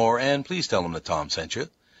find out more, and please tell them that Tom sent you.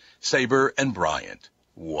 Sabre and Bryant,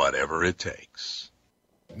 whatever it takes.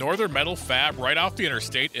 Northern Metal Fab, right off the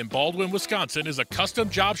interstate in Baldwin, Wisconsin, is a custom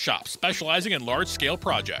job shop specializing in large-scale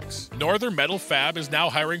projects. Northern Metal Fab is now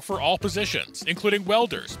hiring for all positions, including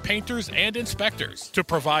welders, painters, and inspectors, to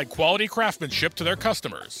provide quality craftsmanship to their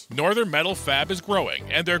customers. Northern Metal Fab is growing,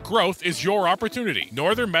 and their growth is your opportunity.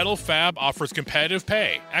 Northern Metal Fab offers competitive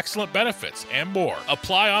pay, excellent benefits, and more.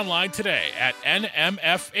 Apply online today at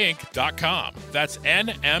nmfinc.com. That's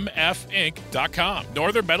nmfinc.com.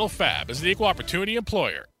 Northern Metal Fab is an equal opportunity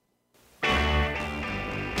employer.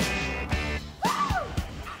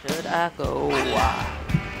 Should I go?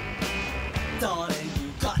 Darling,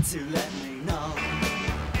 you got to let me know.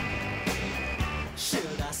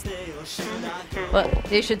 Should I stay or should I go? Well,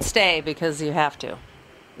 you should stay because you have to.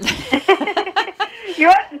 You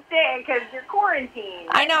have to stay because you're quarantined.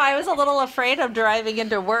 I know. I was a little afraid of driving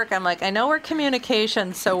into work. I'm like, I know we're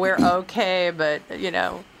communication, so we're okay, but, you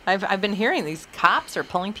know, I've been hearing these cops are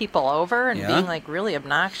pulling people over and being, like, really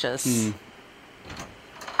obnoxious.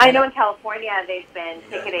 I know in California they've been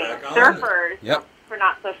ticketing surfers Yep. for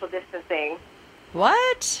not social distancing.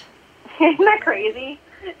 What? Isn't that crazy?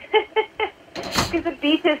 Because the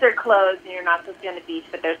beaches are closed and you're not supposed to be on the beach,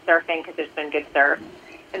 but they're surfing because there's been good surf,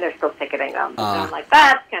 and they're still ticketing them. So I'm like,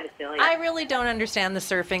 that's kind of silly. I really don't understand the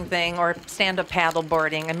surfing thing or stand-up paddle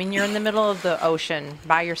boarding. I mean, you're in the middle of the ocean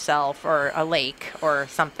by yourself or a lake or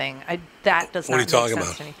something. That does What are not you make talking sense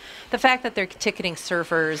about? to me. The fact that they're ticketing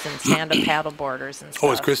surfers and stand-up paddle boarders and stuff.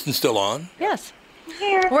 Oh, is Kristen still on? Yes.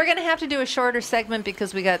 Here. We're going to have to do a shorter segment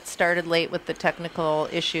because we got started late with the technical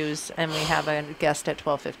issues, and we have a guest at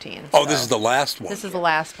 12:15. Oh, this is the last one. This is the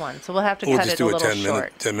last one, so we'll have to We'll cut just it a do a little 10-minute,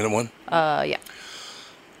 short. 10-minute one. Yeah.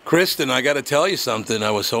 Kristen, I got to tell you something. I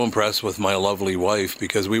was so impressed with my lovely wife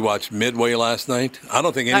because we watched Midway last night. I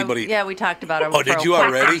don't think anybody... Yeah, we talked about it. Oh, did you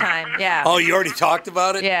already? Time. Yeah. Oh, you already talked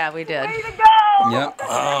about it? Yeah, we did. Way to go! Yep.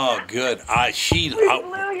 Oh, good. You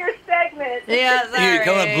blew your segment. Yeah, sorry. You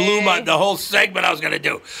come and blew the whole segment I was going to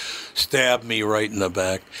do. Stabbed me right in the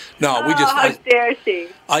back. No, we just... How dare she?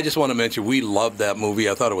 I just want to mention we loved that movie.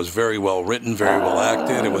 I thought it was very well written, very well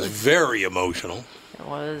acted. It was very emotional. It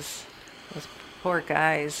was. Those poor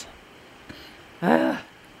guys. And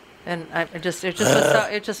it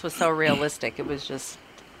just was so realistic. It was just,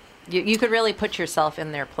 you could really put yourself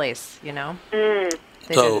in their place, you know? They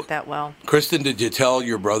did it that well. Kristen, did you tell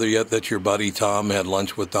your brother yet that your buddy Tom had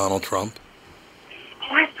lunch with Donald Trump?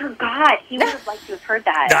 Oh, I forgot. He would have liked to have heard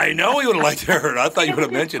that. I know he would have liked to hear it. I thought you would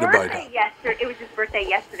have mentioned it by now. It was his birthday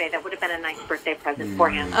yesterday. That would have been a nice birthday present for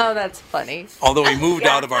him. Oh, that's funny. Although he moved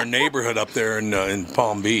out of our neighborhood up there in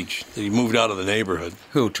Palm Beach. He moved out of the neighborhood.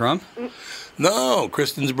 Who, Trump? No,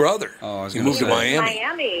 Kristen's brother. Oh, I was he gonna moved to say.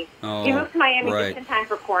 Miami. Oh, He moved to Miami right. just in time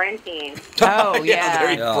for quarantine. Oh, yeah.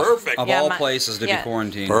 There you- Perfect. Of Yeah, all my- places to yeah. be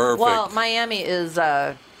quarantined. Perfect. Well, Miami is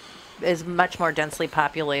much more densely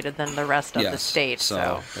populated than the rest of the state,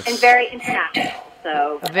 so. And very international.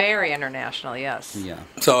 So Very international, yes. Yeah.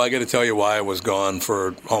 So I got to tell you why I was gone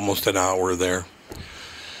for almost an hour there.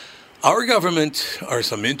 Our government are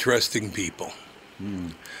some interesting people.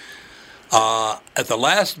 At the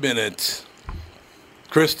last minute,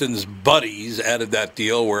 Kristen's buddies added that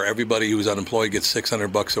deal where everybody who's unemployed gets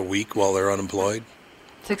 $600 a week while they're unemployed.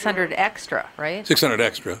 600 extra, right? 600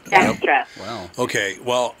 extra. extra. Wow. Okay,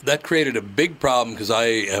 well, that created a big problem because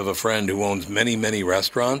I have a friend who owns many, many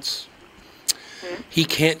restaurants. He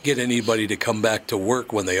can't get anybody to come back to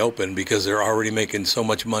work when they open because they're already making so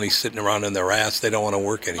much money sitting around in their ass they don't want to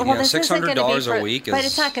work anymore. Well, Yeah, this isn't gonna be $600 a for- week But is-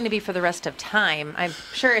 it's not going to be for the rest of time. I'm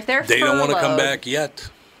sure if they're They don't want to come furloughed- back yet.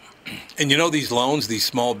 And you know these loans, these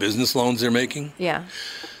small business loans they're making? Yeah.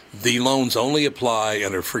 The loans only apply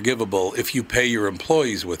and are forgivable if you pay your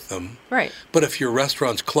employees with them. Right. But if your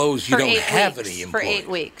restaurant's closed, you For don't 8 have weeks. any For employees. 8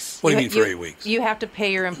 weeks. What do you mean for 8 weeks? You have to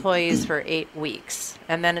pay your employees for 8 weeks,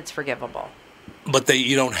 and then it's forgivable. But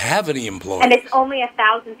you don't have any employees. And it's only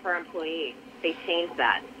 $1,000 per employee. They changed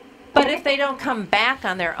that. But if they don't come back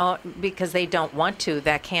on their own because they don't want to,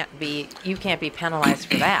 you can't be penalized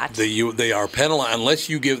for that. They are penalized unless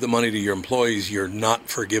you give the money to your employees. You're not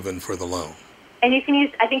forgiven for the loan. And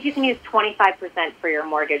I think you can use 25% for your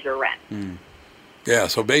mortgage or rent. Yeah,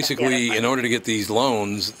 so basically, in order to get these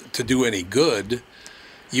loans to do any good,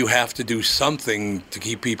 you have to do something to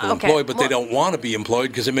keep people employed, but they don't want to be employed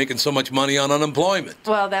because they're making so much money on unemployment.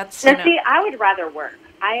 Well, that's... Now, see, I would rather work.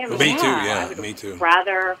 Me too, yeah, me too.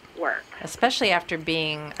 Rather work. Especially after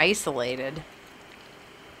being isolated.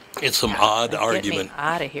 It's some odd argument. Get me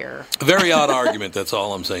out of here. Very odd argument, that's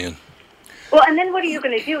all I'm saying. Well, and then what are you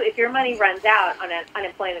going to do if your money runs out on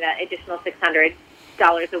unemployment at additional $600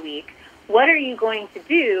 a week? What are you going to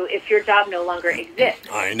do if your job no longer exists?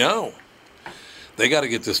 I know. They got to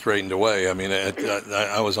get this straightened away. I mean,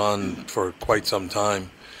 I was on for quite some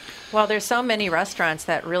time. Well, there's so many restaurants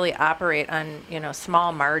that really operate on,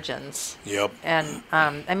 small margins. Yep. And,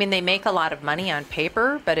 I mean, they make a lot of money on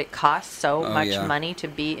paper, but it costs so much money to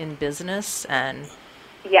be in business. And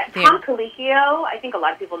yeah, Tom Colicchio, I think a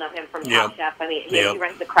lot of people know him from Top Chef. I mean, he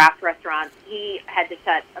runs the craft restaurants. He had to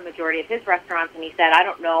shut a majority of his restaurants, and he said, I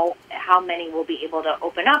don't know how many will be able to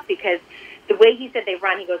open up because the way he said they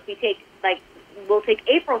run, he goes, we'll take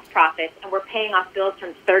April's profits, and we're paying off bills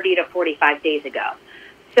from 30 to 45 days ago.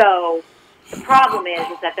 So the problem is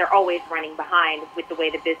that they're always running behind with the way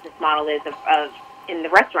the business model is of in the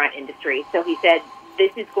restaurant industry. So he said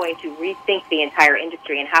this is going to rethink the entire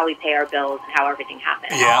industry and how we pay our bills and how everything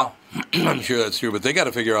happens. Yeah, I'm sure that's true. But they got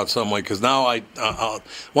to figure out some way because now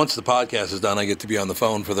once the podcast is done, I get to be on the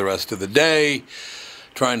phone for the rest of the day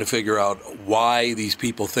trying to figure out why these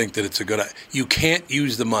people think that it's a good idea. You can't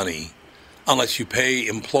use the money unless you pay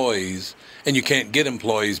employees. And you can't get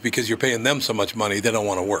employees because you're paying them so much money they don't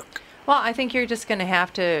want to work. Well, I think you're just going to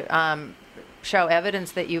have to show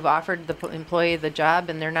evidence that you've offered the employee the job,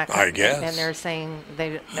 and they're not. I guess. And they're saying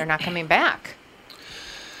they're not coming back.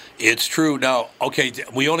 It's true. Now, okay,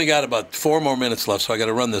 we only got about 4 more minutes left, so I got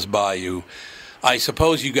to run this by you. I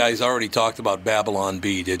suppose you guys already talked about Babylon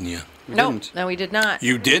Bee, didn't you? No, we did not.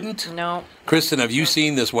 You didn't? No. Kristen, have you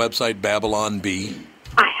seen this website, Babylon Bee?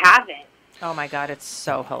 I haven't. Oh, my God, it's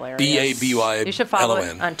so hilarious. BABYLON. You should follow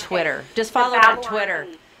it on Twitter. Just follow it on Twitter.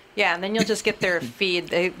 Yeah, and then you'll just get their feed.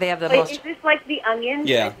 They have the most... Is this like The Onion?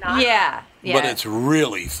 Yeah. Yeah. But it's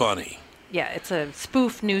really funny. Yeah, it's a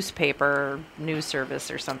spoof newspaper, news service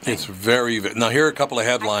or something. It's very... Now, here are a couple of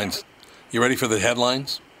headlines. You ready for the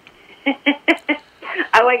headlines?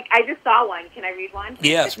 I just saw one. Can I read one?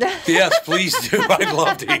 Yes, please do. I'd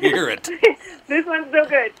love to hear it. This one's so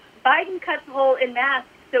good. Biden cuts hole in mask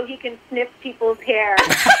so he can sniff people's hair.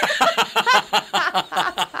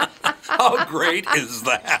 How great is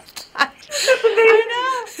that? I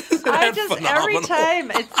know. Every time.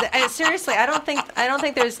 Seriously, I don't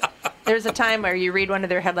think there's a time where you read one of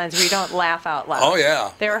their headlines where you don't laugh out loud. Oh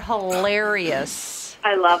yeah, they're hilarious.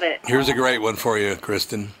 I love it. Here's a great one for you,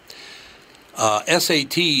 Kristen.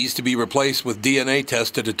 SATs to be replaced with DNA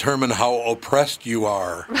tests to determine how oppressed you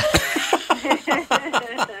are.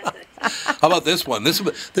 How about this one?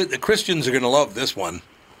 The Christians are going to love this one.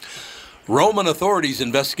 Roman authorities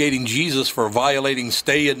investigating Jesus for violating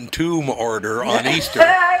stay-in-tomb order on Easter.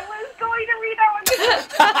 I was going to read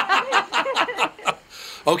that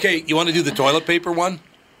one. Okay, you want to do the toilet paper one?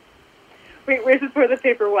 Wait, where's the toilet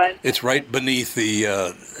paper one? It's right beneath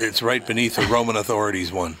the Roman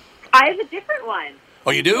authorities one. I have a different one.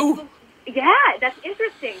 Oh, you do? Yeah, that's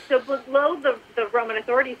interesting. So below the Roman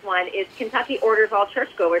authorities one is Kentucky orders all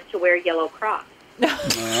churchgoers to wear yellow Crocs. There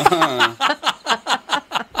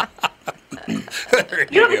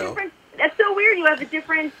you go. That's so weird. You have a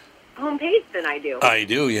different homepage than I do. I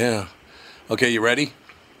do, yeah. Okay, you ready?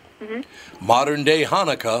 Mm-hmm. Modern day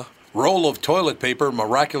Hanukkah, roll of toilet paper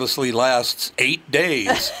miraculously lasts 8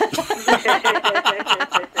 days.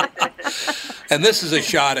 And this is a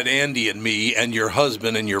shot at Andy and me and your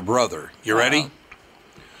husband and your brother. You ready?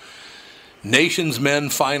 Nation's men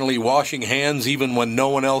finally washing hands even when no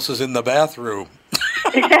one else is in the bathroom.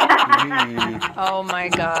 Oh, my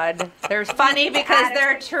God. They're funny because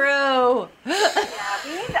they're true. Yeah,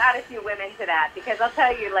 we need to add a few women to that because I'll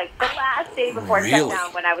tell you, like, the last day before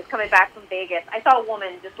shutdown when I was coming back from Vegas, I saw a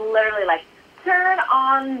woman just literally, like, turn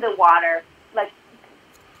on the water, like,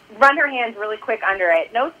 run her hands really quick under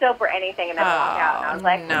it, no soap or anything, and then walk out. And I was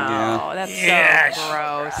like, no, that's so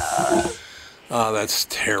gross. Oh, that's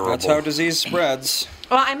terrible. That's how disease spreads.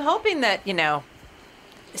 Well, I'm hoping that,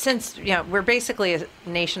 since, we're basically a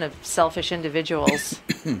nation of selfish individuals,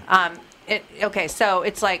 so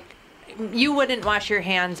it's like you wouldn't wash your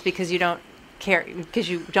hands because you don't care because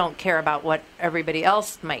you don't care about what everybody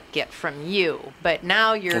else might get from you. But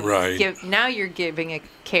now you're giving a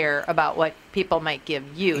care about what people might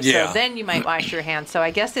give you. Yeah. So then you might wash your hands. So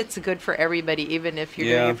I guess it's good for everybody, even if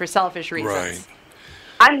you're doing it for selfish reasons. Right.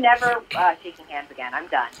 I'm never shaking hands again. I'm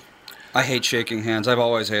done. I hate shaking hands. I've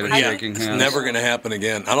always hated shaking hands. It's never going to happen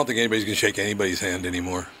again. I don't think anybody's going to shake anybody's hand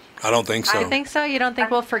anymore. I don't think so. I think so. You don't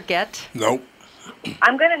think we'll forget? Nope.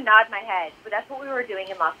 I'm going to nod my head. But that's what we were doing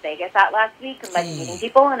in Las Vegas that last week, and like meeting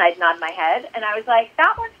people, and I'd nod my head, and I was like,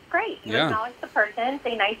 that works great. You acknowledge the person,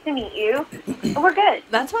 say nice to meet you, and we're good.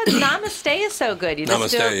 That's what Namaste is so good. You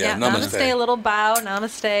just Namaste, do Namaste. a little bow,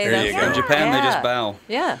 Namaste. There you go. In Japan, they just bow.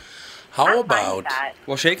 Yeah. How about...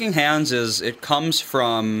 Well, shaking hands it comes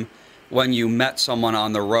from when you met someone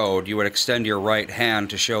on the road, you would extend your right hand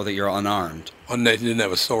to show that you're unarmed. When they didn't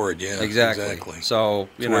have a sword, yeah. Exactly. So,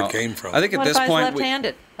 That's where it came from. I think at What this if I was point...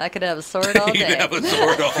 left-handed? I could have a sword all day. You'd have a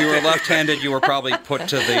sword all If you were left-handed, you were probably put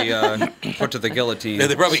to the guillotine. Yeah,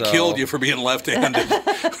 they probably killed you for being left-handed.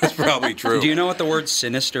 That's probably true. Do you know what the word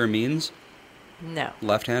sinister means? No.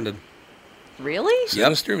 Left-handed. Really?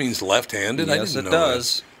 Sinister means left-handed? I Yes, didn't it know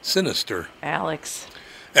does. That. Sinister. Alex.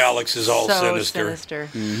 Alex is all so sinister.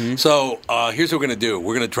 Mm-hmm. So here's what we're going to do.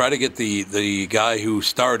 We're going to try to get the guy who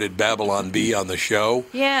started Babylon Bee on the show.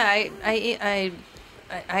 Yeah, I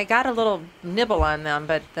got a little nibble on them,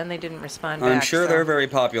 but then they didn't respond back. I'm sure they're very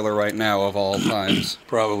popular right now of all times.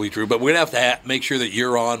 Probably true. But we're going to have to make sure that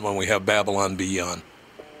you're on when we have Babylon Bee on.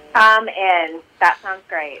 And that sounds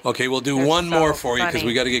great. Okay, we'll do They're one so more for you because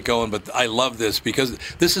funny. we got to get going. But I love this because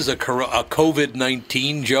this is a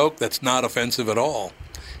COVID-19 joke that's not offensive at all.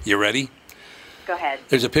 You ready? Go ahead.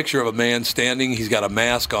 There's a picture of a man standing. He's got a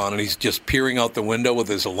mask on, and he's just peering out the window with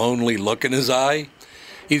this lonely look in his eye.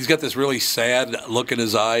 He's got this really sad look in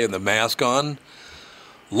his eye and the mask on.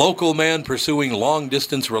 Local man pursuing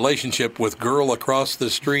long-distance relationship with girl across the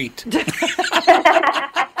street.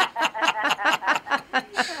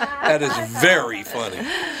 That is very funny.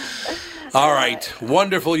 All right.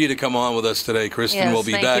 Wonderful you to come on with us today, Kristen. Yes, we'll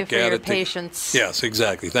be thank back you for at your it. patience. Yes,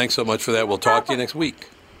 exactly. Thanks so much for that. We'll talk to you next week.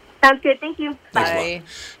 Sounds good. Thank you. Thanks a Bye. lot.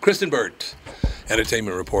 Kristen Burt,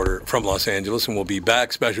 entertainment reporter from Los Angeles, and we'll be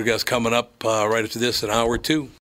back. Special guest coming up right after this, an hour or two.